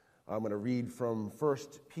I'm going to read from 1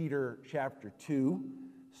 Peter chapter 2,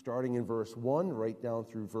 starting in verse 1, right down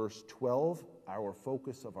through verse 12. Our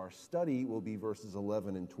focus of our study will be verses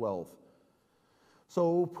 11 and 12.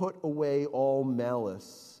 So put away all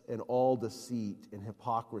malice and all deceit and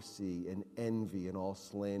hypocrisy and envy and all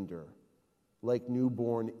slander. Like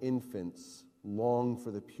newborn infants, long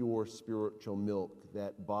for the pure spiritual milk,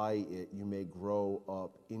 that by it you may grow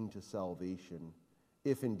up into salvation,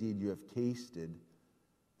 if indeed you have tasted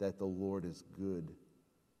that the Lord is good.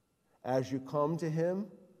 As you come to him,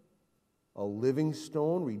 a living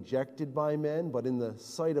stone rejected by men, but in the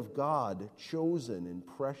sight of God, chosen and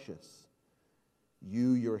precious,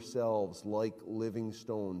 you yourselves, like living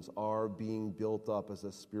stones, are being built up as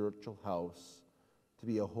a spiritual house, to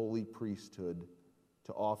be a holy priesthood,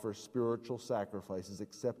 to offer spiritual sacrifices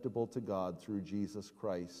acceptable to God through Jesus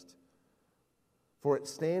Christ. For it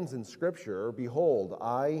stands in Scripture, behold,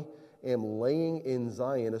 I am laying in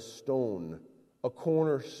Zion a stone, a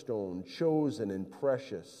cornerstone, chosen and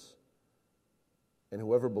precious, and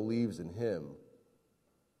whoever believes in him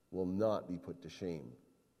will not be put to shame.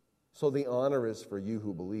 So the honor is for you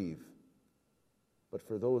who believe. But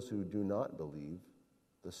for those who do not believe,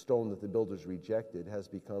 the stone that the builders rejected has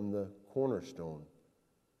become the cornerstone,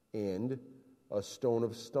 and a stone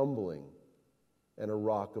of stumbling, and a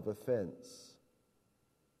rock of offense.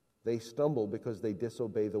 They stumble because they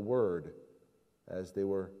disobey the word, as they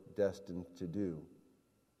were destined to do.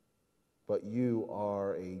 But you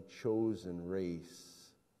are a chosen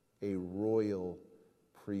race, a royal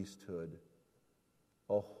priesthood,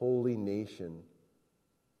 a holy nation,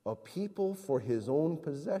 a people for his own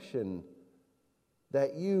possession,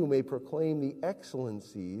 that you may proclaim the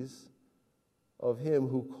excellencies of him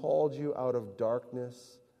who called you out of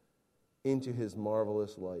darkness into his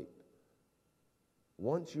marvelous light.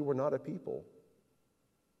 Once you were not a people,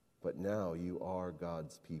 but now you are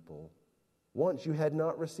God's people. Once you had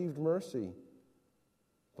not received mercy,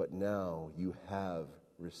 but now you have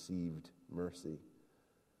received mercy.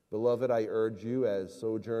 Beloved, I urge you as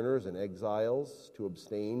sojourners and exiles to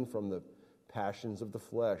abstain from the passions of the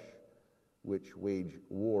flesh, which wage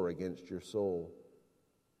war against your soul.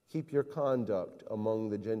 Keep your conduct among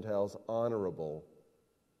the Gentiles honorable,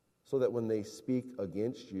 so that when they speak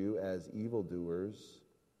against you as evildoers,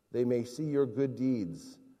 they may see your good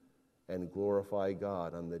deeds and glorify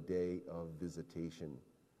God on the day of visitation.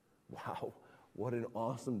 Wow, what an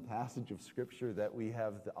awesome passage of Scripture that we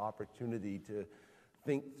have the opportunity to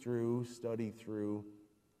think through, study through,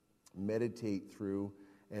 meditate through,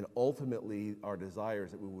 and ultimately our desire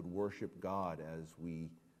is that we would worship God as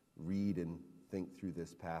we read and think through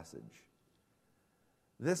this passage.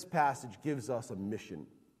 This passage gives us a mission.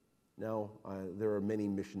 Now, there are many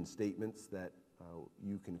mission statements that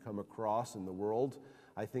you can come across in the world.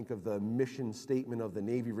 I think of the mission statement of the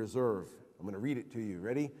Navy Reserve. I'm going to read it to you.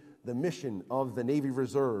 Ready? The mission of the Navy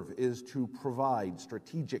Reserve is to provide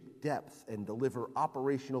strategic depth and deliver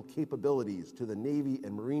operational capabilities to the Navy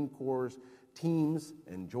and Marine Corps teams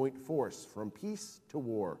and joint force from peace to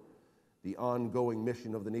war. The ongoing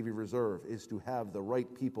mission of the Navy Reserve is to have the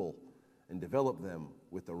right people and develop them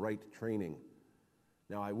with the right training.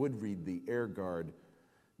 Now, I would read the Air Guard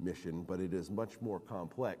mission, but it is much more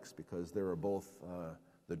complex because there are both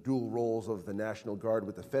the dual roles of the National Guard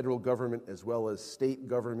with the federal government as well as state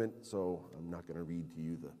government, so I'm not going to read to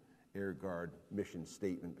you the Air Guard mission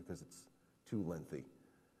statement because it's too lengthy.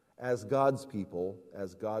 As God's people,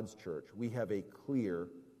 as God's church, we have a clear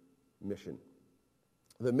mission.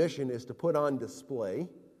 The mission is to put on display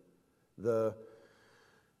the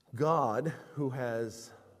God who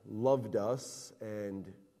has loved us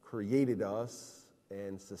and created us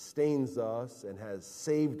and sustains us and has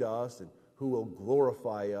saved us and who will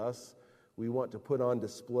glorify us. We want to put on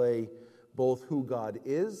display both who God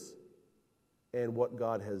is and what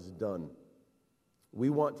God has done. We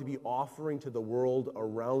want to be offering to the world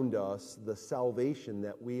around us the salvation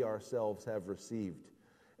that we ourselves have received.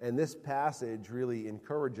 And this passage really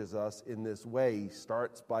encourages us in this way. He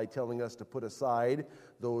starts by telling us to put aside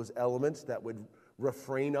those elements that would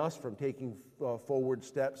refrain us from taking forward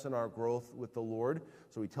steps in our growth with the Lord.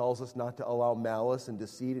 So he tells us not to allow malice and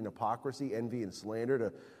deceit and hypocrisy, envy and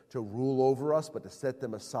slander to rule over us, but to set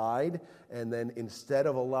them aside. And then instead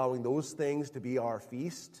of allowing those things to be our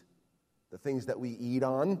feast, the things that we eat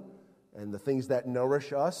on and the things that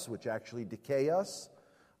nourish us, which actually decay us,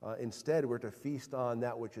 instead we're to feast on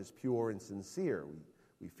that which is pure and sincere.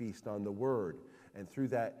 We feast on the Word. And through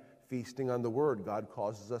that feasting on the Word, God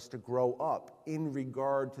causes us to grow up in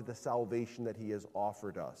regard to the salvation that He has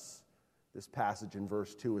offered us. This passage in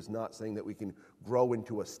verse 2 is not saying that we can grow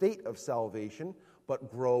into a state of salvation,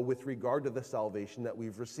 but grow with regard to the salvation that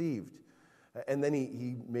we've received. And then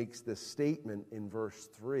he makes this statement in verse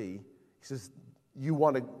 3. He says, you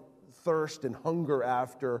want to thirst and hunger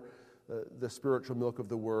after the spiritual milk of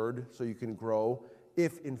the word so you can grow,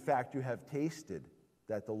 if in fact you have tasted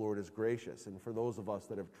that the Lord is gracious. And for those of us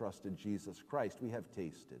that have trusted Jesus Christ, we have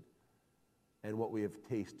tasted. And what we have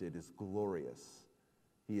tasted is glorious.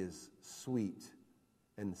 He is sweet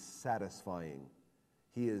and satisfying.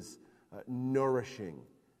 He is nourishing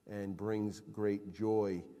and brings great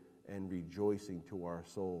joy and rejoicing to our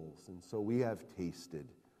souls. And so we have tasted.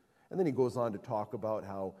 And then he goes on to talk about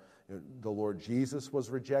how the Lord Jesus was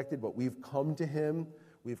rejected, but we've come to him.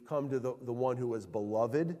 We've come to the one who is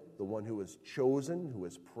beloved, the one who is chosen, who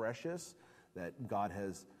is precious, that God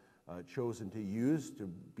has chosen to use to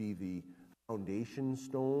be the foundation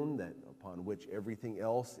stone that upon which everything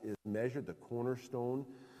else is measured, the cornerstone.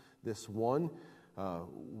 This one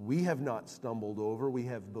we have not stumbled over, we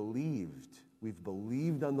have believed. We've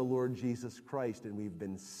believed on the Lord Jesus Christ, and we've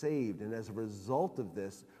been saved. And as a result of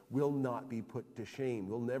this, we'll not be put to shame.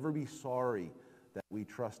 We'll never be sorry that we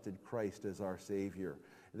trusted Christ as our Savior.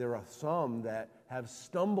 There are some that have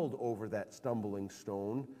stumbled over that stumbling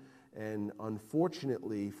stone, and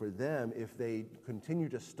unfortunately for them, if they continue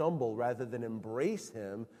to stumble rather than embrace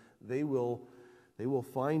him, they will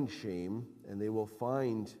find shame, and they will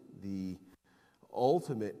find the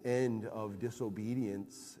ultimate end of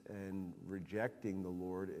disobedience and rejecting the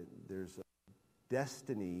Lord. There's a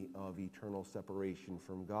destiny of eternal separation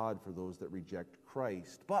from God for those that reject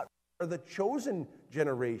Christ. But we're the chosen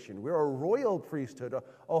generation. We're a royal priesthood,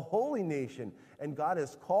 a holy nation, and God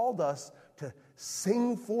has called us to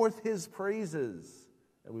sing forth his praises.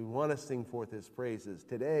 And we want to sing forth his praises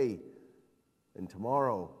today and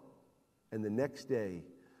tomorrow and the next day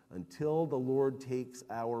until the Lord takes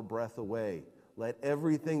our breath away. Let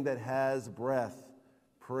everything that has breath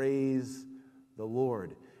praise the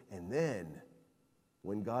Lord. And then,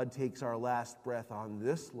 when God takes our last breath on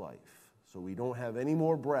this life, so we don't have any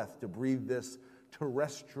more breath to breathe this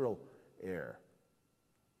terrestrial air,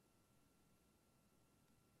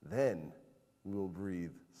 then we will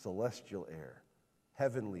breathe celestial air,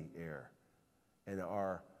 heavenly air, and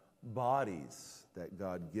our bodies that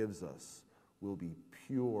God gives us will be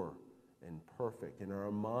pure and perfect, and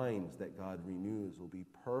our minds that God renews will be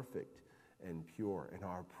perfect and pure, and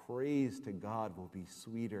our praise to God will be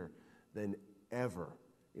sweeter than ever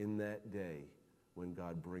in that day when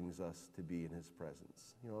God brings us to be in his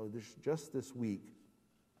presence. Just this week,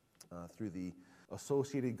 through the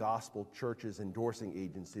Associated Gospel Churches Endorsing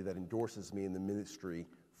Agency that endorses me in the ministry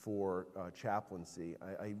for chaplaincy,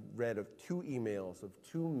 I read of 2 emails of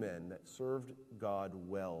 2 men that served God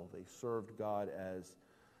well. They served God as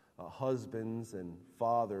husbands and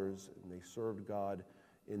fathers, and they served God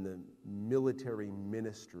in the military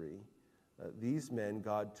ministry. These men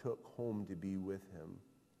God took home to be with him.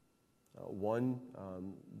 One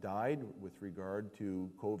died with regard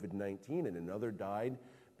to COVID-19, and another died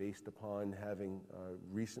based upon having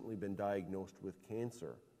recently been diagnosed with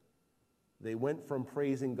cancer. They went from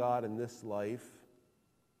praising God in this life,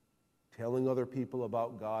 telling other people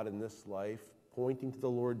about God in this life, pointing to the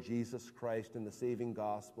Lord Jesus Christ and the saving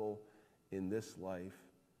gospel in this life.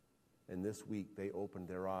 And this week they opened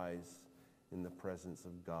their eyes in the presence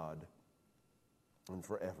of God. And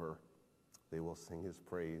forever they will sing his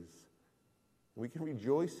praise. We can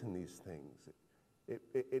rejoice in these things.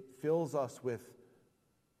 It fills us with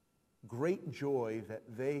great joy that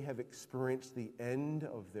they have experienced the end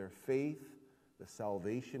of their faith, the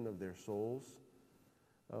salvation of their souls.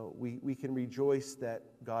 We can rejoice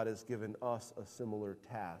that God has given us a similar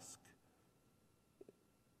task.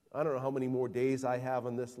 I don't know how many more days I have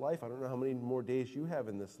in this life. I don't know how many more days you have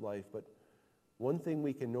in this life, but one thing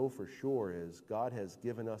we can know for sure is God has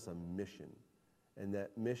given us a mission, and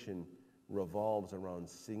that mission revolves around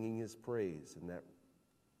singing his praise, and that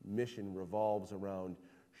mission revolves around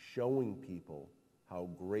showing people how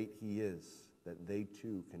great he is, that they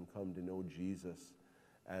too can come to know Jesus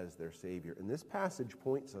as their Savior. And this passage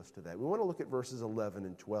points us to that. We want to look at verses 11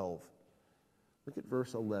 and 12. Look at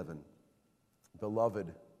verse 11.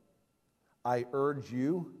 Beloved, I urge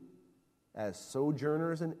you, as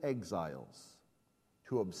sojourners and exiles,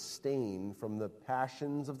 to abstain from the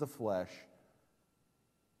passions of the flesh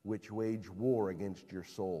which wage war against your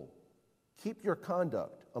soul. Keep your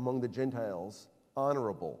conduct among the Gentiles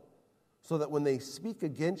honorable, so that when they speak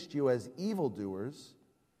against you as evildoers,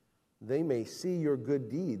 they may see your good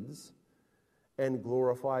deeds and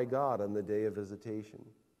glorify God on the day of visitation.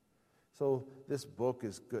 So this book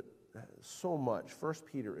is good, so much. 1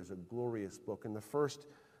 Peter is a glorious book. In the first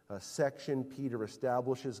section, Peter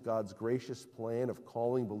establishes God's gracious plan of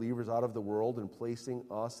calling believers out of the world and placing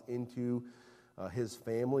us into his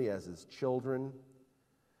family as his children.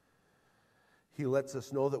 He lets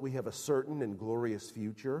us know that we have a certain and glorious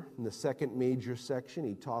future. In the second major section,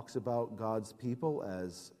 he talks about God's people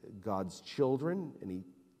as God's children, and he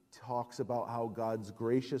talks about how God's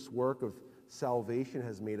gracious work of salvation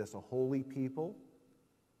has made us a holy people,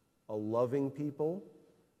 a loving people,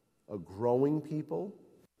 a growing people,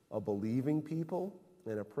 a believing people,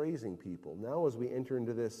 and a praising people. Now, as we enter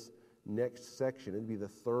into this next section, it'd be the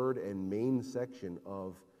third and main section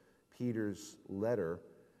of Peter's letter.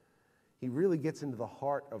 He really gets into the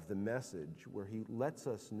heart of the message where he lets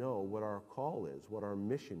us know what our call is, what our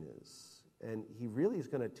mission is. And he really is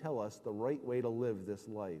going to tell us the right way to live this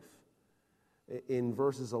life. In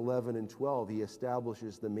verses 11 and 12, he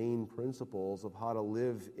establishes the main principles of how to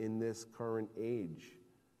live in this current age,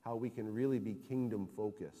 how we can really be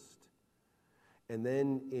kingdom-focused. And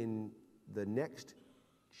then in the next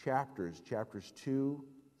chapters 2,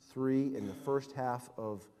 3, and the first half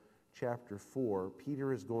of chapter 4,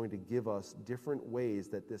 Peter is going to give us different ways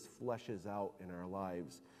that this fleshes out in our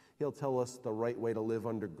lives. He'll tell us the right way to live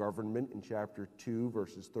under government in chapter 2,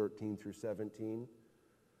 verses 13 through 17.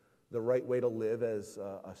 The right way to live as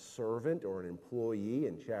a servant or an employee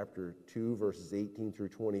in chapter 2, verses 18 through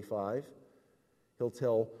 25. He'll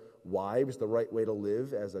tell wives the right way to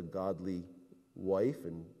live as a godly wife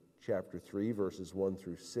in chapter 3, verses 1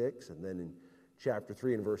 through 6. And then in chapter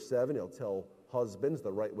 3 and verse 7, he'll tell husbands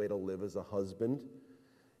the right way to live as a husband.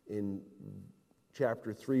 In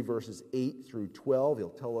chapter 3, verses 8 through 12, he'll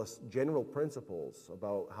tell us general principles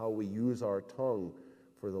about how we use our tongue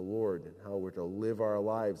for the Lord and how we're to live our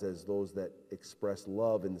lives as those that express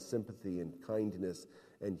love and sympathy and kindness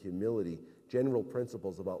and humility. General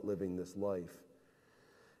principles about living this life.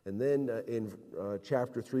 And then in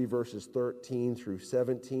chapter 3, verses 13 through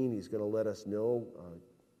 17, he's going to let us know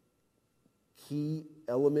key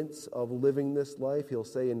elements of living this life. He'll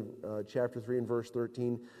say in chapter 3 and verse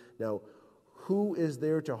 13, "Now, who is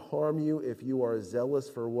there to harm you if you are zealous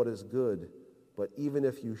for what is good? But even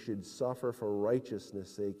if you should suffer for righteousness'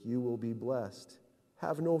 sake, you will be blessed.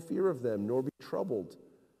 Have no fear of them, nor be troubled.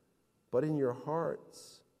 But in your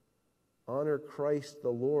hearts, honor Christ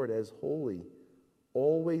the Lord as holy,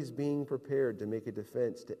 always being prepared to make a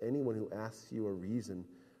defense to anyone who asks you a reason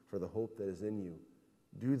for the hope that is in you.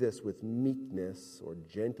 Do this with meekness or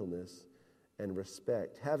gentleness and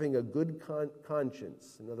respect, having a good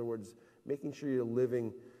conscience." In other words, making sure you're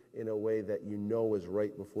living in a way that you know is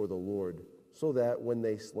right before the Lord, so that when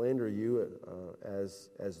they slander you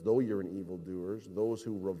as though you're an evildoer, those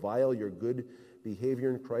who revile your good behavior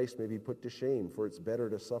in Christ may be put to shame. For it's better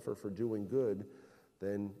to suffer for doing good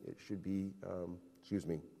than it should be,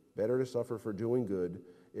 better to suffer for doing good,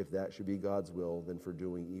 if that should be God's will, than for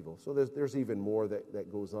doing evil. So there's even more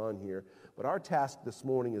that goes on here. But our task this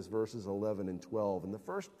morning is verses 11 and 12. And the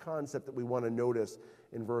first concept that we want to notice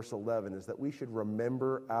in verse 11 is that we should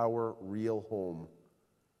remember our real home.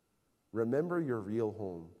 Remember your real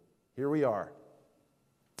home. Here we are.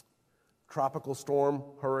 Tropical storm,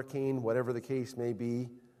 hurricane, whatever the case may be.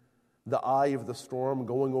 The eye of the storm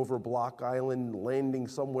going over Block Island, landing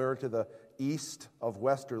somewhere to the east of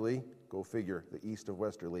Westerly. Go figure, the east of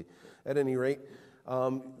Westerly. At any rate,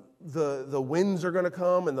 the winds are going to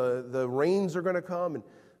come and the rains are going to come and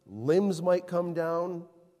limbs might come down.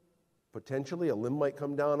 Potentially a limb might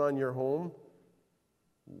come down on your home.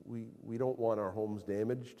 We don't want our homes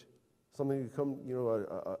damaged. Something could come,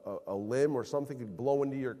 a limb or something could blow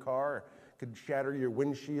into your car, could shatter your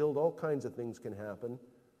windshield. All kinds of things can happen.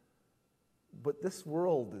 But this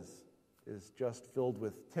world is just filled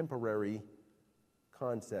with temporary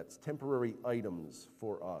concepts, temporary items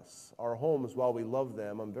for us. Our homes, while we love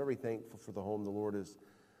them, I'm very thankful for the home the Lord has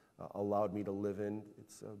allowed me to live in.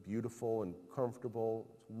 It's beautiful and comfortable.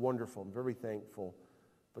 It's wonderful. I'm very thankful.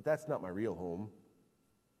 But that's not my real home.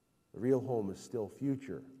 The real home is still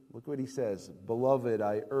future. Look what he says. "Beloved,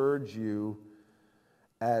 I urge you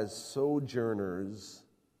as sojourners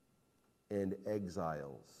and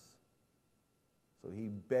exiles." So he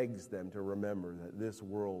begs them to remember that this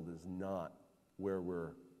world is not where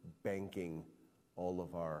we're banking all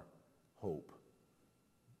of our hope.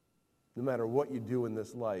 No matter what you do in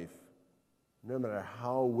this life, no matter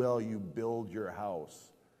how well you build your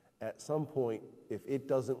house, at some point, if it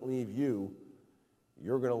doesn't leave you,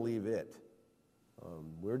 you're going to leave it.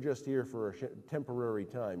 We're just here for a temporary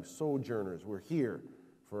time. Sojourners, we're here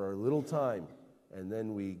for a little time, and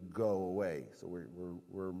then we go away. So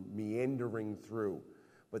we're meandering through.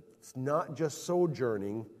 But it's not just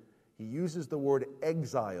sojourning. He uses the word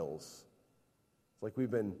exiles. It's like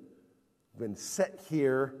we've been set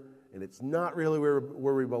here, and it's not really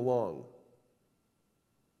where we belong.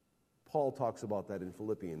 Paul talks about that in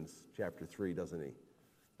Philippians chapter 3, doesn't he?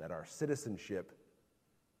 That our citizenship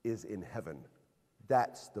is in heaven.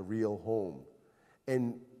 That's the real home.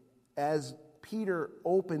 And as Peter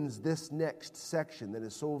opens this next section that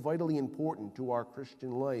is so vitally important to our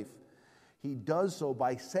Christian life, he does so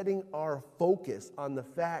by setting our focus on the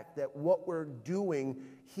fact that what we're doing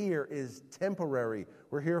here is temporary.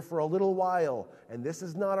 We're here for a little while, and this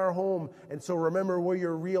is not our home. And so remember where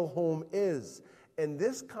your real home is. And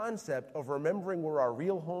this concept of remembering where our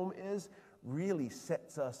real home is really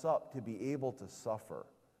sets us up to be able to suffer.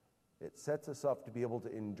 It sets us up to be able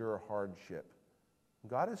to endure hardship.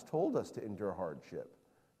 God has told us to endure hardship.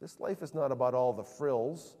 This life is not about all the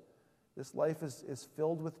frills. This life is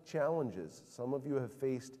filled with challenges. Some of you have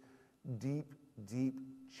faced deep, deep,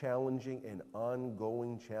 challenging and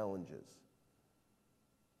ongoing challenges.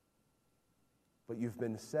 But you've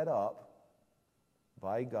been set up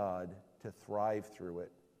by God to thrive through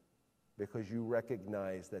it because you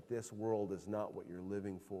recognize that this world is not what you're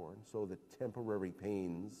living for. And so the temporary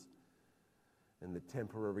pains and the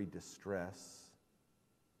temporary distress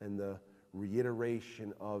and the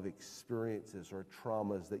reiteration of experiences or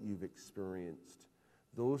traumas that you've experienced,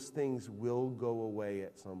 those things will go away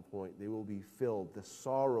at some point. They will be filled. The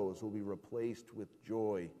sorrows will be replaced with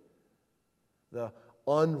joy. The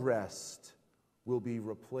unrest will be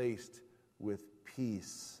replaced with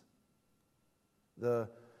peace. The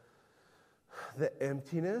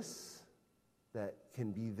emptiness that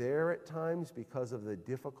can be there at times because of the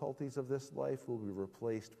difficulties of this life will be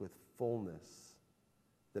replaced with fullness.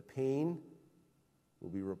 The pain will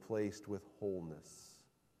be replaced with wholeness.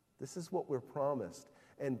 This is what we're promised.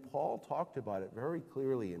 And Paul talked about it very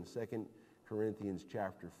clearly in 2 Corinthians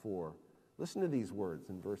chapter 4. Listen to these words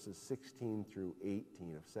in verses 16 through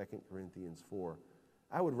 18 of 2 Corinthians 4.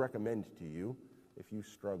 I would recommend to you, if you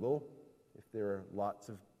struggle, if there are lots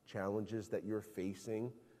of challenges that you're facing,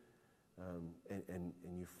 and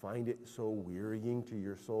you find it so wearying to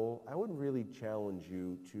your soul, I would really challenge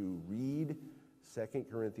you to read 2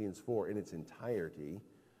 Corinthians 4 in its entirety,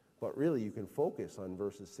 but really you can focus on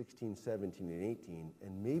verses 16, 17, and 18,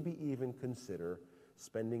 and maybe even consider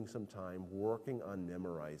spending some time working on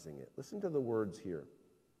memorizing it. Listen to the words here.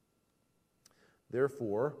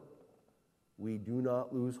 Therefore, we do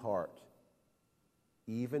not lose heart,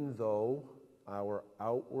 even though our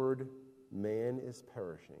outward man is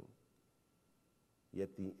perishing, yet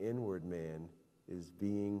the inward man is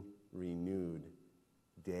being renewed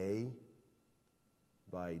day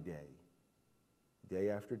by day. Day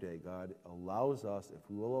after day, God allows us, if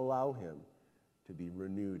we will allow him, to be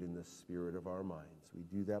renewed in the spirit of our minds. We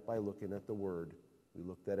do that by looking at the Word. We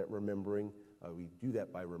looked at it remembering. We do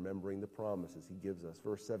that by remembering the promises he gives us.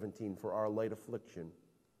 Verse 17, for our light affliction,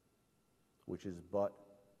 which is but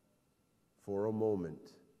for a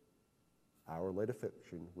moment, our light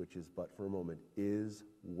affliction, which is but for a moment, is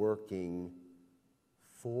working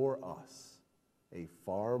for us a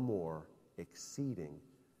far more exceeding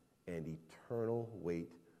and eternal weight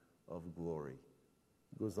of glory.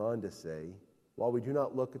 He goes on to say, while we do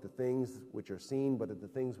not look at the things which are seen, but at the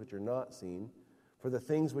things which are not seen, for the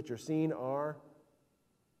things which are seen are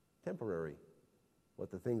temporary, but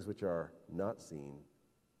the things which are not seen,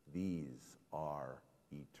 these are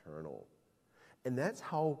eternal. And that's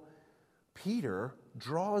how Peter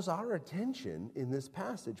draws our attention in this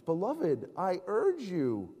passage. Beloved, I urge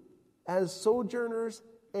you, as sojourners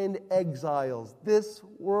and exiles, this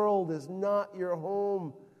world is not your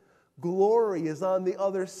home. Glory is on the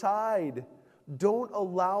other side. Don't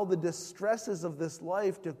allow the distresses of this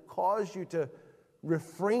life to cause you to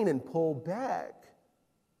refrain and pull back.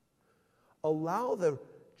 Allow the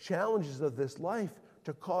challenges of this life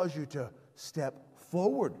to cause you to step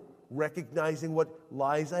forward, recognizing what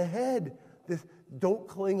lies ahead. Don't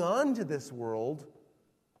cling on to this world.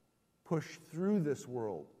 Push through this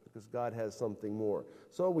world, because God has something more.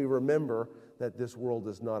 So we remember that this world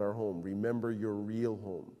is not our home. Remember your real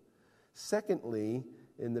home. Secondly,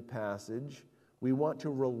 in the passage, we want to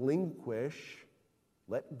relinquish,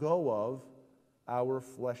 let go of, our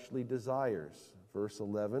fleshly desires. Verse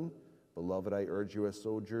 11, beloved, I urge you as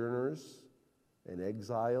sojourners and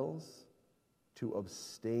exiles to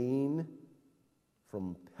abstain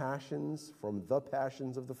from the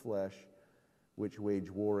passions of the flesh, which wage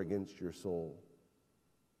war against your soul.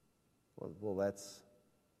 Well, it's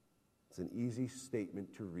an easy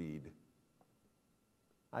statement to read.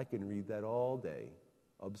 I can read that all day.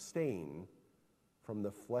 Abstain from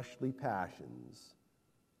the fleshly passions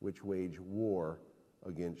which wage war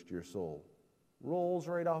against your soul. Rolls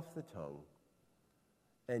right off the tongue.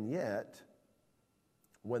 And yet,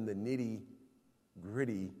 when the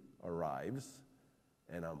nitty-gritty arrives,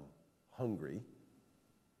 and I'm hungry,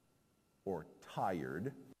 or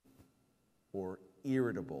tired, or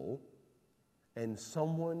irritable, and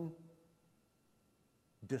someone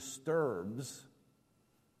disturbs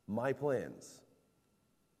my plans,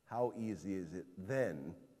 how easy is it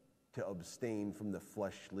then to abstain from the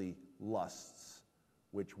fleshly lusts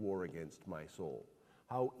which war against my soul?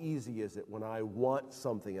 How easy is it when I want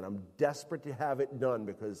something and I'm desperate to have it done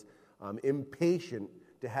because I'm impatient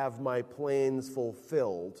to have my plans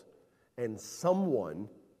fulfilled, and someone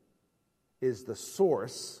is the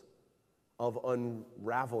source of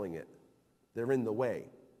unraveling it? They're in the way.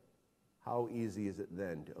 How easy is it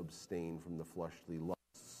then to abstain from the fleshly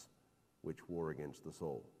lusts which war against the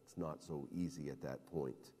soul? It's not so easy at that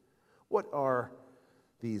point. What are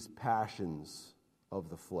these passions of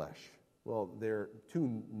the flesh? Well, they're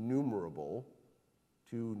too numerous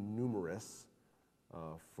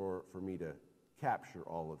for me to capture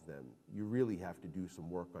all of them. You really have to do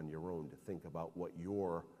some work on your own to think about what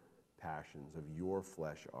your passions of your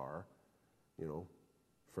flesh are.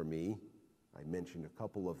 For me, I mentioned a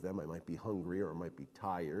couple of them. I might be hungry, or I might be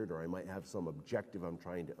tired, or I might have some objective I'm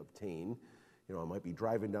trying to obtain. I might be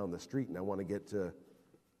driving down the street and I want to get to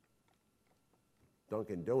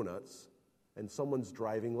Dunkin' Donuts, and someone's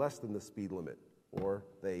driving less than the speed limit, or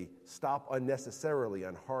they stop unnecessarily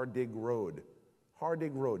on Hard Dig Road. Hard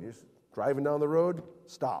Dig Road, you're just driving down the road,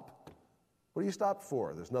 stop. What do you stop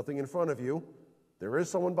for? There's nothing in front of you. There is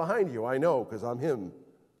someone behind you, I know, because I'm him.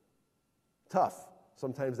 Tough.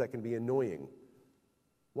 Sometimes that can be annoying.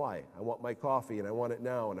 Why? I want my coffee, and I want it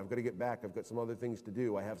now, and I've got to get back. I've got some other things to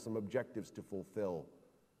do. I have some objectives to fulfill.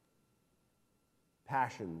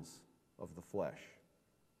 Passions of the flesh.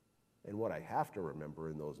 And what I have to remember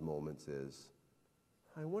in those moments is,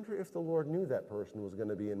 I wonder if the Lord knew that person was going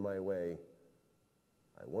to be in my way.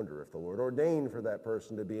 I wonder if the Lord ordained for that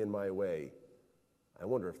person to be in my way. I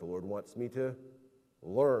wonder if the Lord wants me to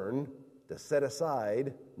learn to set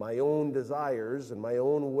aside my own desires and my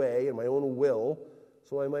own way and my own will,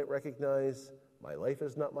 so I might recognize my life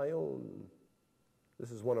is not my own. This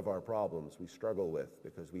is one of our problems we struggle with,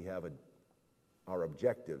 because we have our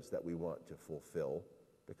objectives that we want to fulfill,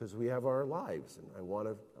 because we have our lives, and I want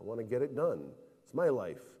to get it done. It's my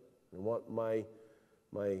life. I want my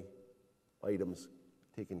items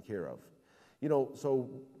taken care of. So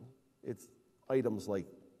it's items like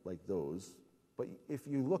those. But if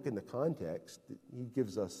you look in the context, he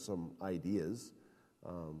gives us some ideas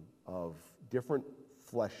of different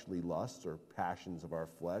fleshly lusts or passions of our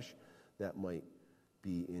flesh that might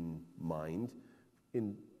be in mind.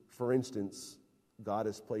 For instance, God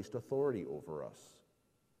has placed authority over us.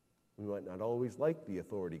 We might not always like the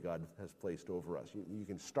authority God has placed over us. You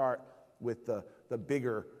can start with the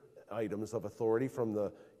bigger items of authority from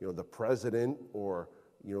the president, or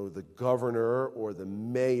the governor, or the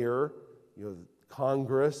mayor,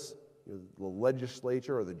 Congress, the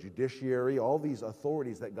legislature, or the judiciary. All these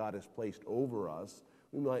authorities that God has placed over us.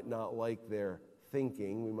 We might not like their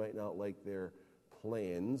thinking. We might not like their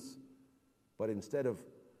plans. But instead of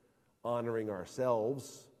honoring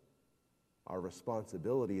ourselves, our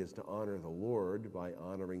responsibility is to honor the Lord by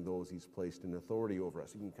honoring those he's placed in authority over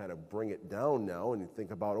us. You can kind of bring it down now and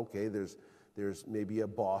think about, okay, there's maybe a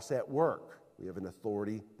boss at work. We have an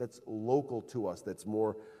authority that's local to us, that's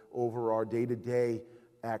more over our day-to-day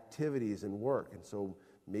activities and work. And so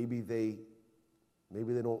maybe they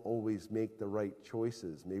don't always make the right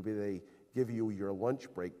choices. Maybe they give you your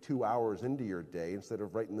lunch break 2 hours into your day instead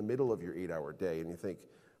of right in the middle of your 8-hour day. And you think,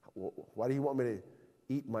 well, why do you want me to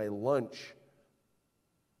eat my lunch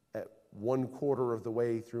at 1/4 of the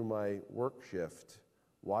way through my work shift?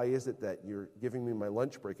 Why is it that you're giving me my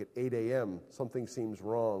lunch break at 8 a.m.? Something seems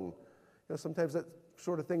wrong. Sometimes that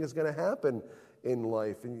sort of thing is going to happen in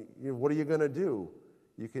life. And what are you going to do?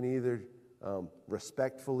 You can either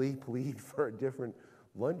respectfully plead for a different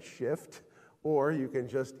lunch shift, or you can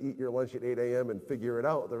just eat your lunch at 8 a.m. and figure it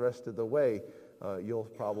out the rest of the way. You'll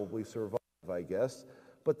probably survive, I guess.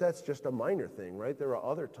 But that's just a minor thing, right? There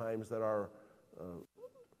are other times that our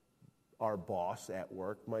boss at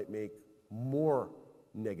work might make more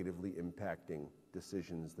negatively impacting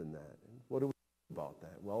decisions than that. And what do we do about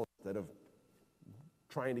that? Well, instead of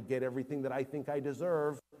trying to get everything that I think I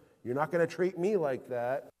deserve, you're not going to treat me like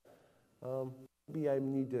that. Maybe I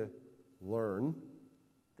need to learn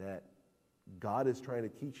that God is trying to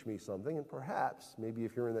teach me something, and perhaps, maybe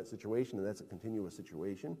if you're in that situation, and that's a continuous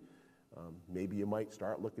situation, maybe you might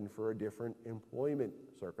start looking for a different employment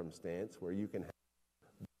circumstance where you can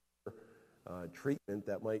have treatment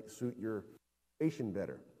that might suit your situation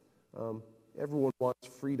better. everyone wants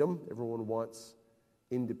freedom, everyone wants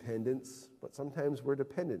independence, but sometimes we're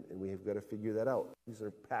dependent, and we've got to figure that out. These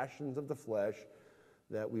are passions of the flesh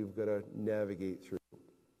that we've got to navigate through.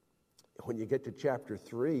 When you get to chapter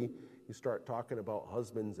 3, you start talking about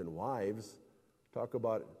husbands and wives. Talk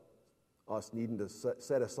about us needing to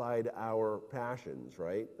set aside our passions,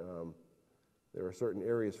 right? There are certain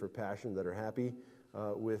areas for passion that are happy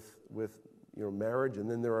with marriage,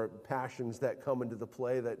 and then there are passions that come into the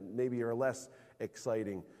play that maybe are less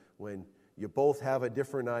exciting when you both have a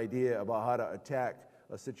different idea about how to attack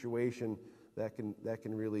a situation that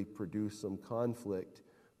can really produce some conflict.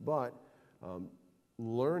 But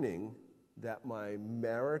learning that my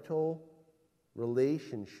marital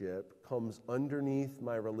relationship comes underneath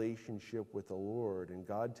my relationship with the Lord, and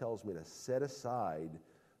God tells me to set aside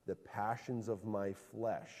the passions of my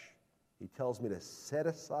flesh. He tells me to set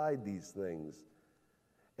aside these things.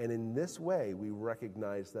 And in this way, we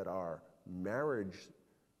recognize that our marriage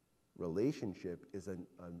relationship is a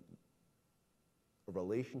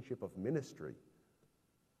relationship of ministry,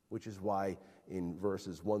 which is why in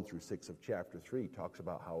verses 1 through 6 of chapter 3 talks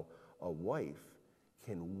about how a wife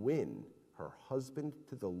can win her husband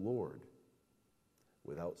to the Lord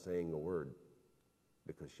without saying a word,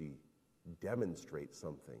 because she demonstrates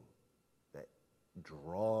something that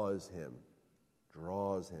draws him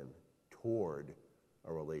toward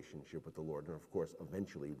a relationship with the Lord. And of course,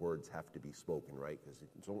 eventually words have to be spoken, right? Because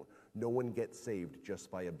no one gets saved just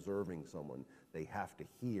by observing someone. They have to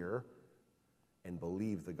hear and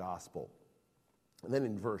believe the gospel. And then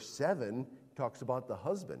in verse 7, it talks about the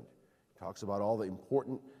husband. It talks about all the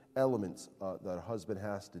important elements that a husband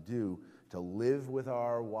has to do to live with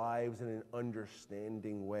our wives in an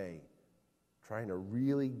understanding way, trying to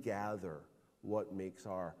really gather what makes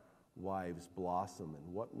our wives blossom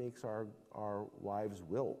and what makes our wives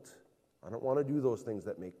wilt. I don't want to do those things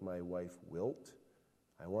that make my wife wilt.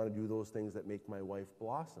 I want to do those things that make my wife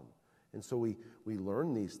blossom. And so we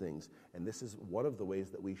learn these things, and this is one of the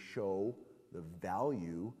ways that we show the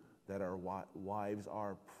value that our wives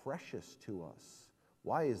are precious to us.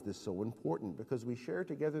 Why is this so important? Because we share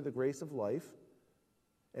together the grace of life,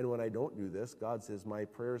 and when I don't do this, God says my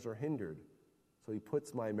prayers are hindered. So he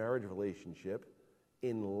puts my marriage relationship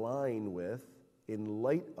in line with, in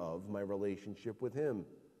light of my relationship with him.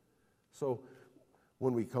 So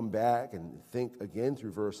when we come back and think again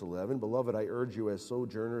through verse 11, beloved, I urge you as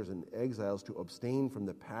sojourners and exiles to abstain from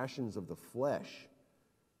the passions of the flesh.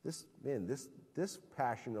 This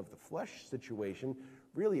passion of the flesh situation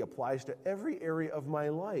really applies to every area of my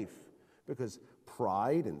life, because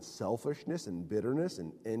pride and selfishness and bitterness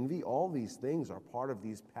and envy, all these things are part of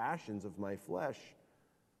these passions of my flesh.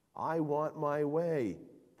 I want my way,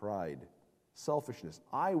 pride. Selfishness,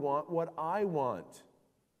 I want what I want.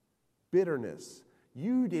 Bitterness,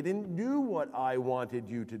 you didn't do what I wanted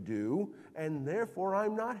you to do, and therefore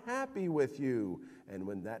I'm not happy with you. And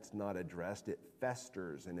when that's not addressed, it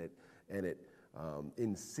festers and it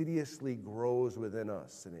insidiously grows within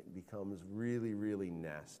us, and it becomes really, really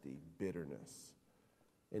nasty. Bitterness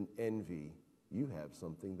and envy, you have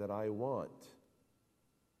something that I want.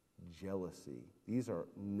 Jealousy, these are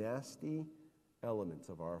nasty elements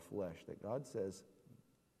of our flesh that God says,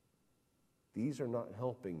 these are not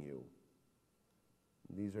helping you.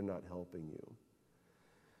 These are not helping you.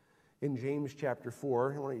 In James chapter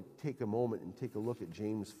 4, I want to take a moment and take a look at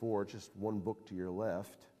James 4, just one book to your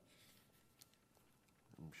left.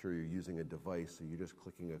 I'm sure you're using a device, so you're just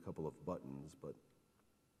clicking a couple of buttons, but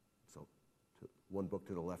so one book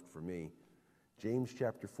to the left for me. James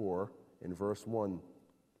chapter 4 in verse 1.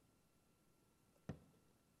 It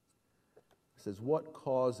says, what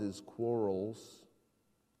causes quarrels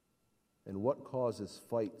and what causes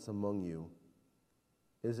fights among you?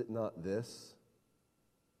 Is it not this,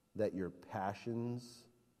 that your passions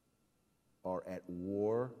are at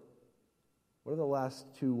war? What are the last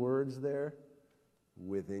two words there?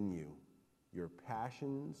 Within you. Your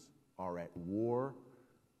passions are at war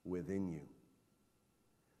within you.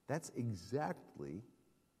 That's exactly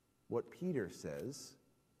what Peter says.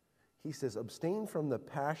 He says, abstain from the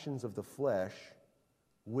passions of the flesh,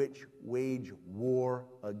 which wage war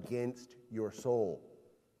against your soul.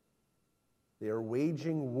 They are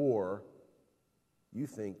waging war. You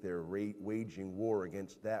think they're waging war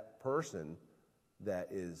against that person that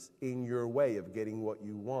is in your way of getting what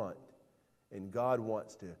you want. And God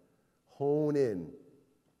wants to hone in.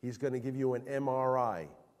 He's going to give you an MRI.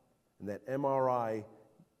 And that MRI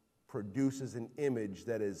produces an image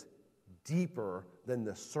that is deeper than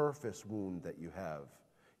the surface wound that you have.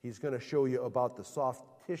 He's going to show you about the soft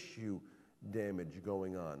tissue damage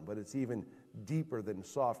going on. But it's even deeper than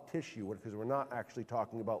soft tissue, because we're not actually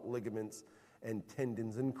talking about ligaments and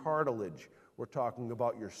tendons and cartilage. We're talking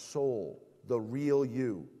about your soul, the real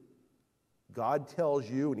you. God tells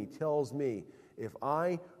you, and he tells me, if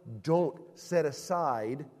I don't set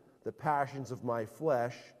aside the passions of my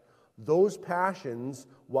flesh, those passions,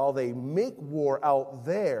 while they make war out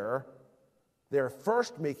there, they're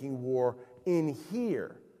first making war in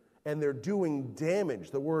here, and they're doing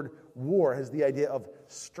damage. The word war has the idea of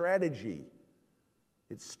strategy.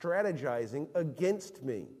 It's strategizing against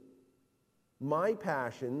me. My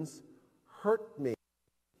passions hurt me.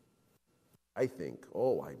 I think,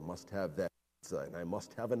 oh, I must have that pizza, and I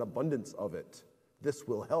must have an abundance of it. This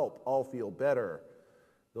will help. I'll feel better.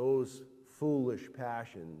 Those foolish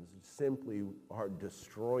passions simply are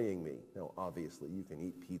destroying me. Now, obviously, you can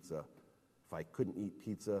eat pizza. If I couldn't eat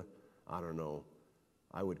pizza, I don't know,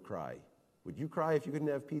 I would cry. Would you cry if you couldn't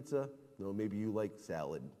have pizza? No, maybe you like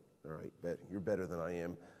salad. All right, you're better than I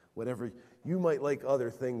am. Whatever, you might like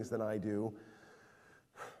other things than I do.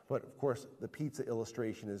 But, of course, the pizza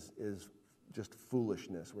illustration is just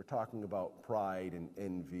foolishness. We're talking about pride and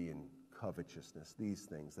envy and covetousness, these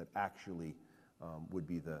things that actually would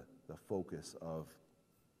be the focus of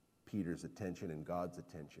Peter's attention and God's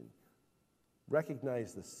attention.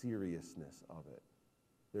 Recognize the seriousness of it.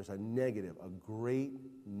 There's a great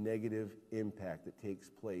negative impact that takes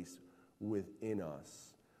place within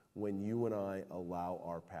us when you and I allow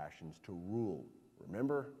our passions to rule.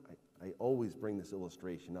 Remember, I always bring this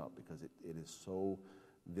illustration up because it is so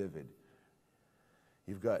vivid.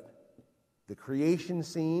 You've got the creation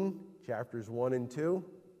scene, chapters 1 and 2.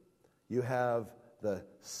 You have the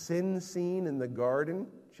sin scene in the garden,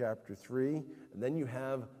 chapter 3. And then you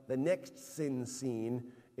have the next sin scene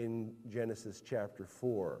in Genesis chapter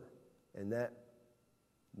 4. And that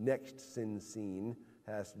next sin scene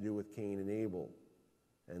has to do with Cain and Abel.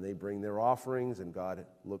 And they bring their offerings, and God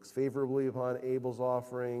looks favorably upon Abel's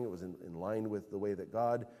offering. It was in line with the way that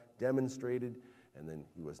God demonstrated. And then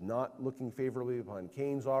he was not looking favorably upon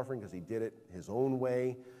Cain's offering because he did it his own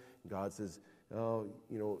way. God says, oh,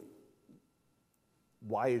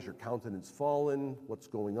 why is your countenance fallen? What's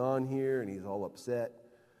going on here? And he's all upset.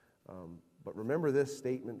 But remember this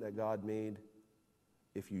statement that God made: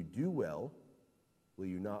 if you do well, will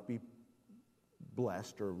you not be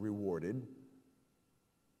blessed or rewarded?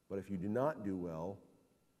 But if you do not do well,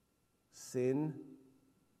 sin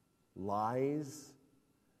lies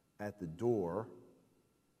at the door,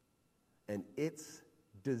 and its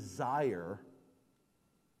desire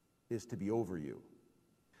is to be over you.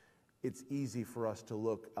 It's easy for us to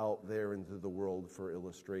look out there into the world for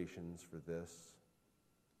illustrations for this.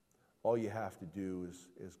 All you have to do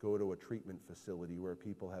is go to a treatment facility where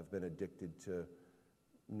people have been addicted to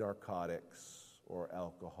narcotics or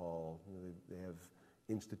alcohol. They have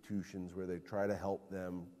institutions where they try to help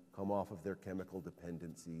them come off of their chemical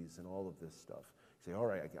dependencies and all of this stuff. You say, all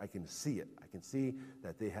right, I can see it. I can see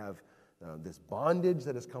that they have this bondage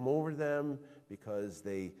that has come over them because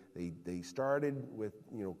they started with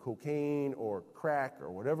cocaine or crack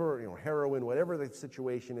or whatever, heroin, whatever the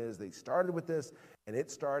situation is. They started with this, and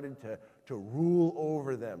it started to rule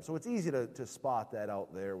over them. So it's easy to spot that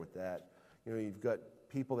out there with that. You've got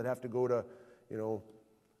people that have to go to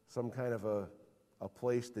some kind of a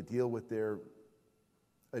place to deal with their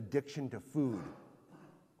addiction to food.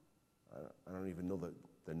 I don't even know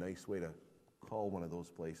the nice way to call one of those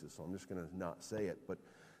places, so I'm just going to not say it. But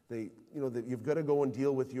you've got to go and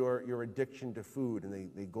deal with your addiction to food,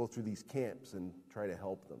 and they go through these camps and try to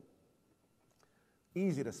help them.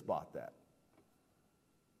 Easy to spot that.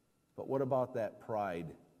 But what about that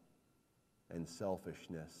pride and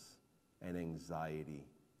selfishness and anxiety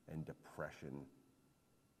and depression,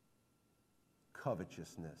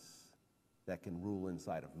 covetousness that can rule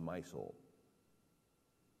inside of my soul?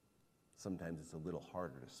 Sometimes it's a little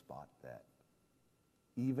harder to spot that,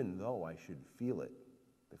 even though I should feel it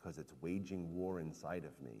because it's waging war inside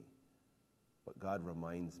of me. But God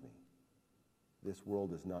reminds me, this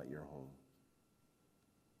world is not your home.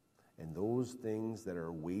 And those things that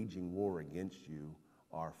are waging war against you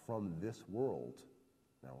are from this world.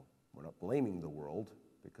 Now, we're not blaming the world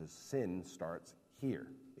because sin starts here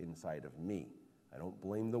inside of me. I don't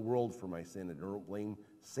blame the world for my sin. I don't blame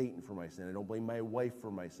Satan for my sin. I don't blame my wife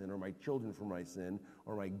for my sin or my children for my sin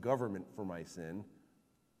or my government for my sin.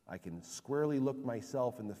 I can squarely look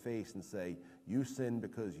myself in the face and say, you sinned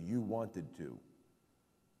because you wanted to.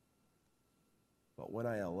 But when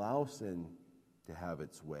I allow sin to have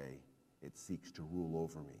its way, it seeks to rule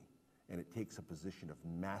over me. And it takes a position of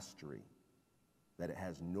mastery that it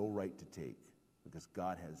has no right to take because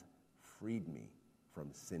God has freed me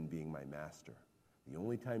from sin being my master. The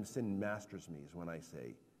only time sin masters me is when I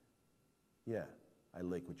say, yeah, I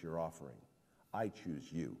like what you're offering. I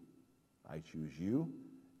choose you. I choose you,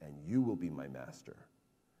 and you will be my master.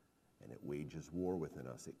 And it wages war within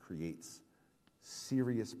us. It creates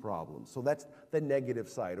serious problems. So that's the negative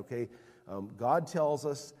side, okay? God tells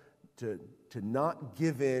us to not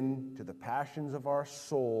give in to the passions of our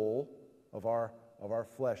soul, of our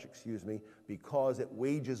flesh, because it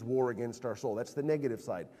wages war against our soul. That's the negative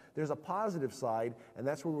side. There's a positive side, and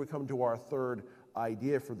that's where we come to our third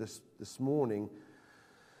idea for this morning.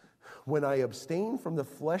 When I abstain from the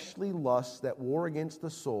fleshly lusts that war against the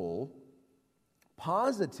soul,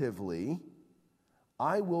 positively,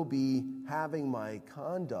 I will be having my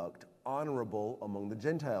conduct honorable among the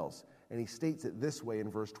Gentiles. And he states it this way in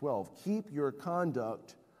verse 12. Keep your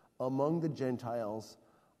conduct among the Gentiles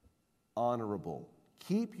honorable.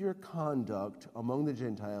 Keep your conduct among the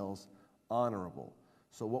Gentiles honorable.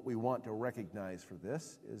 So what we want to recognize for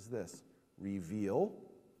this is this. Reveal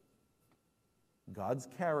God's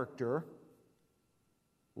character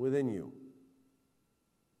within you.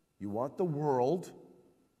 You want the world,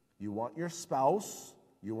 you want your spouse,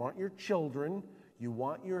 you want your children, you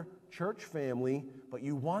want your church family, but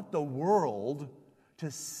you want the world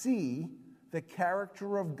to see the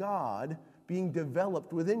character of God being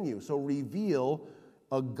developed within you. So reveal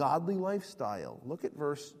a godly lifestyle. Look at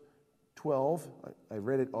verse 12. I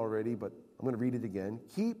read it already, but I'm going to read it again.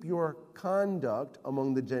 Keep your conduct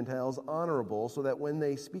among the Gentiles honorable, so that when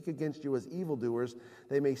they speak against you as evildoers,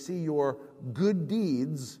 they may see your good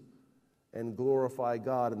deeds and glorify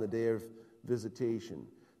God in the day of visitation.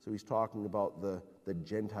 So he's talking about the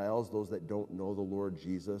Gentiles, those that don't know the Lord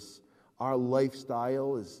Jesus. Our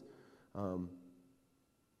lifestyle is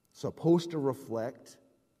supposed to reflect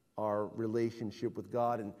our relationship with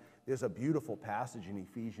God. And there's a beautiful passage in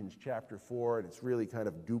Ephesians chapter 4, and it's really kind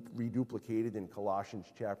of reduplicated in Colossians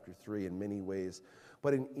chapter 3 in many ways.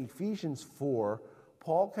 But in Ephesians 4,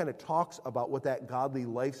 Paul kind of talks about what that godly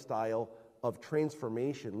lifestyle of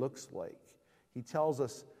transformation looks like. He tells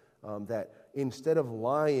us that instead of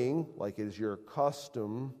lying, like is your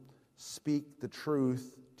custom, speak the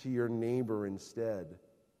truth to your neighbor instead.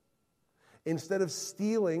 Instead of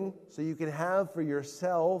stealing so you can have for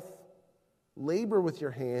yourself, labor with your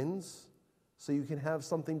hands so you can have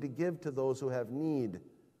something to give to those who have need.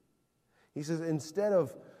 He says, instead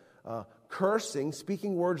of cursing,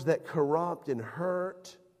 speaking words that corrupt and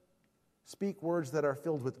hurt, speak words that are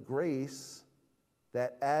filled with grace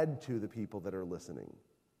that add to the people that are listening.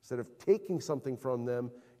 Instead of taking something from them,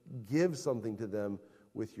 give something to them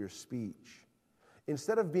with your speech.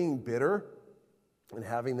 Instead of being bitter and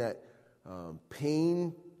having that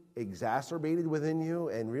pain exacerbated within you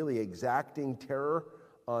and really exacting terror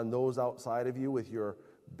on those outside of you with your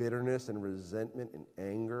bitterness and resentment and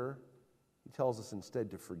anger, he tells us instead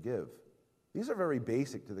to forgive. These are very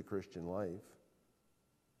basic to the Christian life,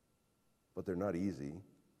 but they're not easy.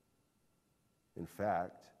 In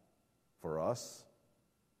fact, for us,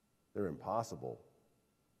 they're impossible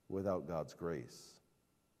without God's grace.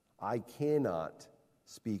 I cannot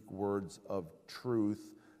speak words of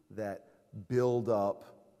truth that build up.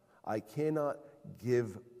 I cannot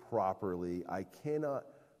give properly. I cannot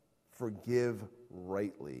forgive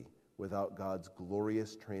rightly without God's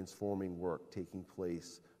glorious transforming work taking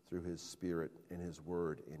place through His Spirit and His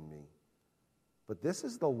Word in me. But this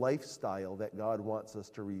is the lifestyle that God wants us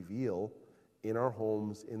to reveal in our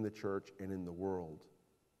homes, in the church, and in the world.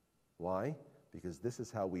 Why? Because this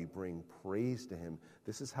is how we bring praise to Him.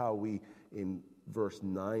 This is how we, in verse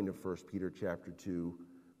 9 of 1 Peter chapter 2,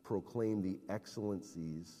 proclaim the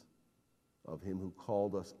excellencies of Him who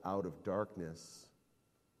called us out of darkness.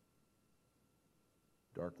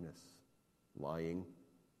 Darkness. Lying.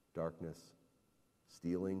 Darkness.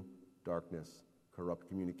 Stealing. Darkness. Corrupt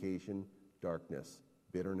communication. Darkness.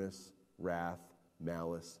 Bitterness. Wrath.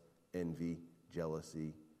 Malice. Envy.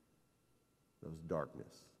 Jealousy. Those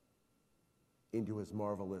darkness. Into His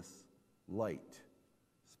marvelous light.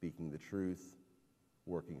 Speaking the truth.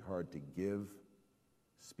 Working hard to give.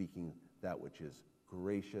 Speaking that which is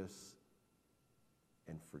gracious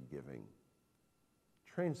and forgiving.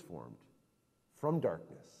 Transformed from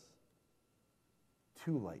darkness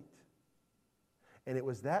to light. And it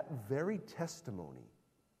was that very testimony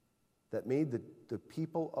that made the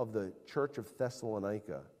people of the church of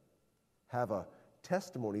Thessalonica have a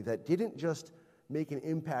testimony that didn't just make an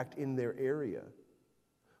impact in their area,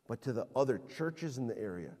 but to the other churches in the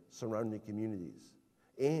area, surrounding communities.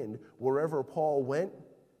 And wherever Paul went,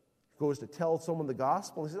 goes to tell someone the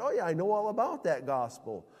gospel, and he says, oh yeah, I know all about that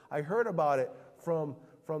gospel. I heard about it from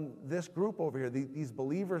this group over here, these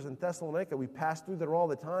believers in Thessalonica. We passed through there all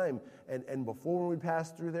the time, and before we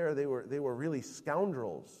passed through there, they were really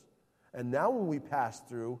scoundrels. And now when we pass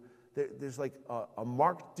through, there's like a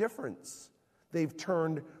marked difference. They've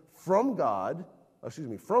turned from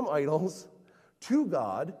idols to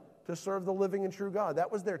God to serve the living and true God.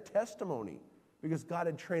 That was their testimony because God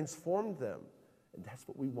had transformed them. And that's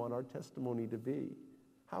what we want our testimony to be.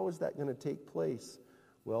 How is that going to take place?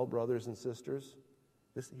 Well, brothers and sisters,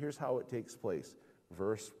 here's how it takes place.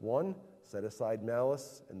 Verse 1, set aside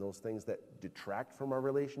malice and those things that detract from our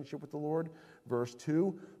relationship with the Lord. Verse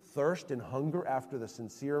 2, thirst and hunger after the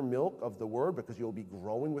sincere milk of the word, because you'll be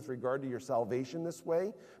growing with regard to your salvation this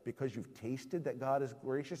way, because you've tasted that God is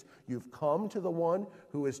gracious. You've come to the one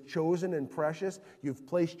who is chosen and precious. You've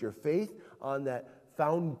placed your faith on that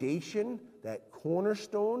foundation, that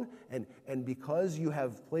cornerstone, and because you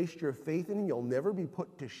have placed your faith in him, you'll never be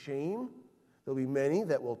put to shame. There'll be many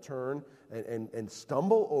that will turn and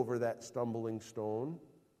stumble over that stumbling stone.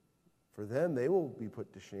 For them, they will be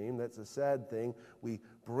put to shame. That's a sad thing. We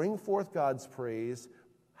bring forth God's praise.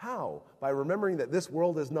 How? By remembering that this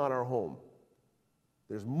world is not our home.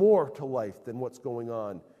 There's more to life than what's going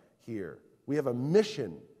on here. We have a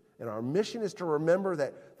mission, and our mission is to remember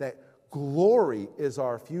that glory is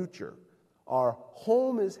our future. Our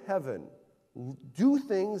home is heaven. Do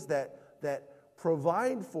things that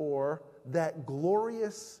provide for that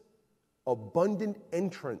glorious, abundant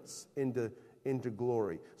entrance into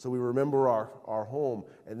glory. So we remember our home,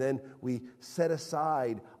 and then we set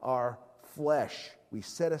aside our flesh. We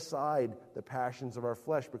set aside the passions of our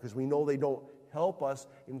flesh because we know they don't help us.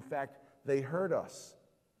 In fact, they hurt us.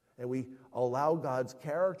 And we allow God's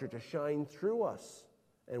character to shine through us.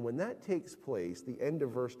 And when that takes place, the end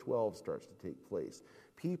of verse 12 starts to take place.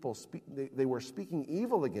 People they were speaking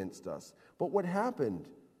evil against us. But what happened?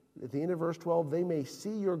 At the end of verse 12, they may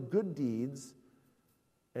see your good deeds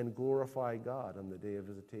and glorify God on the day of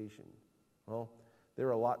visitation. Well, there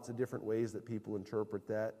are lots of different ways that people interpret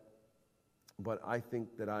that, but I think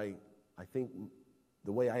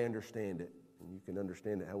the way I understand it, and you can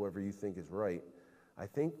understand it however you think is right, I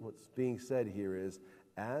think what's being said here is,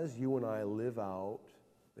 as you and I live out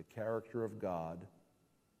the character of God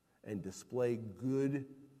and display good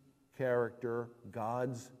character,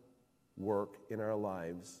 God's work in our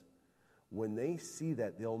lives, when they see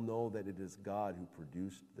that, they'll know that it is God who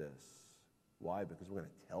produced this. Why? Because we're going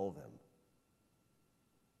to tell them.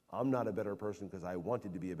 I'm not a better person because I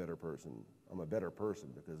wanted to be a better person. I'm a better person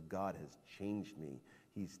because God has changed me.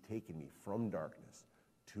 He's taken me from darkness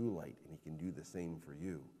to light, and he can do the same for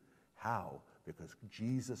you. How? Because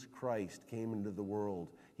Jesus Christ came into the world.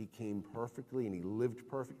 He came perfectly, and he lived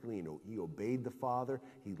perfectly, and he obeyed the Father.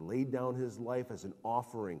 He laid down his life as an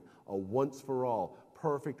offering, a once-for-all,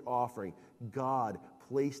 perfect offering. God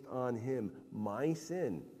placed on him my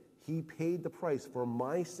sin. He paid the price for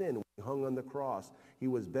my sin when he hung on the cross. He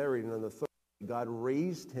was buried, and on the third day, God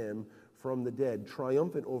raised him from the dead,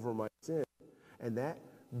 triumphant over my sin. And that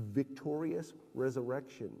victorious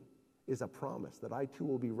resurrection is a promise that I too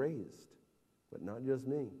will be raised, but not just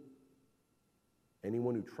me.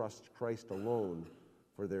 Anyone who trusts Christ alone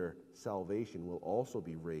for their salvation will also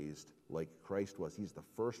be raised like Christ was. He's the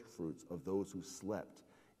first fruits of those who slept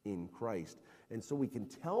in Christ. And so we can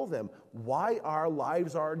tell them why our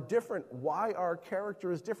lives are different, why our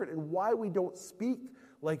character is different, and why we don't speak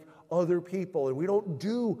like other people and we don't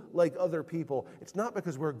do like other people. It's not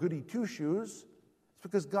because we're goody two-shoes. It's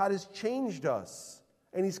because God has changed us,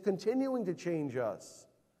 and he's continuing to change us.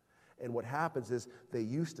 And what happens is they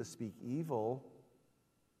used to speak evil,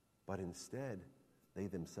 but instead they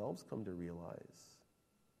themselves come to realize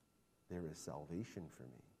there is salvation for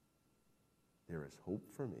me. There is hope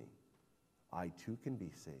for me. I too can be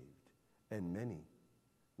saved, and many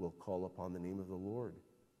will call upon the name of the Lord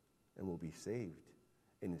and will be saved.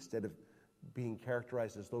 And instead of being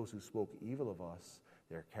characterized as those who spoke evil of us,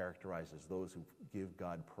 they're characterized as those who give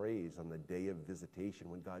God praise on the day of visitation.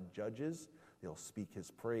 When God judges, they'll speak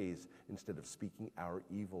his praise instead of speaking our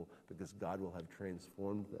evil, because God will have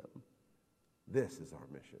transformed them. This is our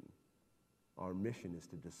mission. Our mission is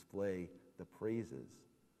to display the praises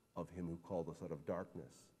of him who called us out of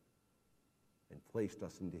darkness and placed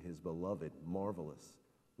us into his beloved, marvelous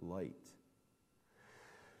light.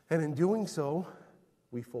 And in doing so,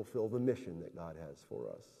 we fulfill the mission that God has for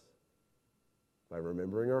us. By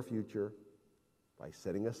remembering our future, by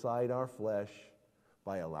setting aside our flesh,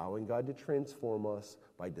 by allowing God to transform us,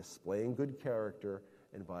 by displaying good character,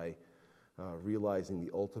 and by realizing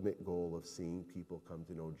the ultimate goal of seeing people come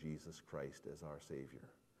to know Jesus Christ as our Savior.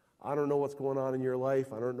 I don't know what's going on in your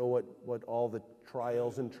life. I don't know what all the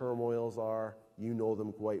trials and turmoils are. You know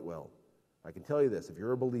them quite well. I can tell you this, if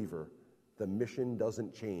you're a believer, the mission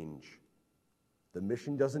doesn't change. The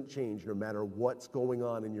mission doesn't change no matter what's going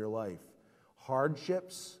on in your life.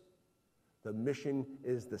 Hardships The mission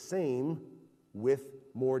is the same with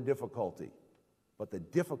more difficulty. But the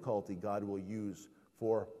difficulty God will use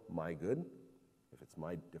for my good, if it's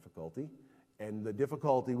my difficulty, and the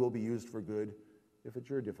difficulty will be used for good if it's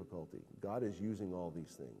your difficulty. God is using all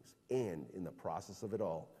these things. And in the process of it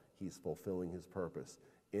all, he's fulfilling his purpose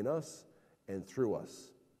in us and through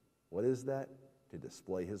us. What is that? To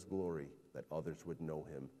display his glory, that others would know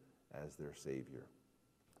him as their Savior.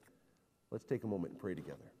 Let's take a moment and pray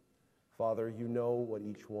together. Father, you know what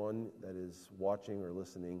each one that is watching or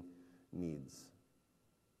listening needs.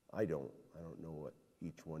 I don't know what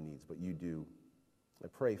each one needs, but you do. I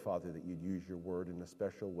pray, Father, that you'd use your word in a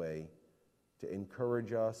special way to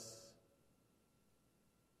encourage us,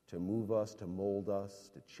 to move us, to mold us,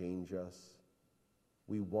 to change us.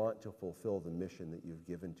 We want to fulfill the mission that you've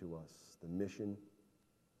given to us, the mission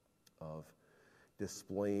of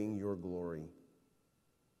displaying your glory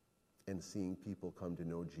and seeing people come to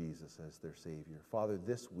know Jesus as their Savior. Father,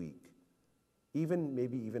 this week,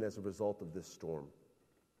 maybe even as a result of this storm,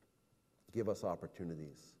 give us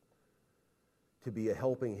opportunities to be a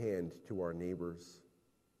helping hand to our neighbors.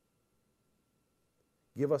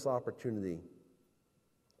 Give us opportunity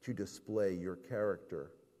to display your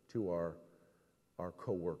character to our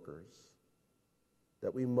co-workers,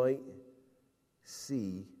 that we might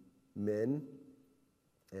see men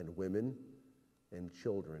and women and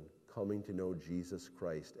children coming to know Jesus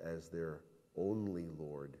Christ as their only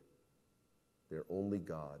Lord, their only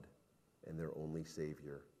God, and their only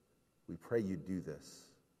Savior. We pray you do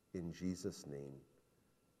this in Jesus' name.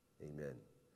 Amen.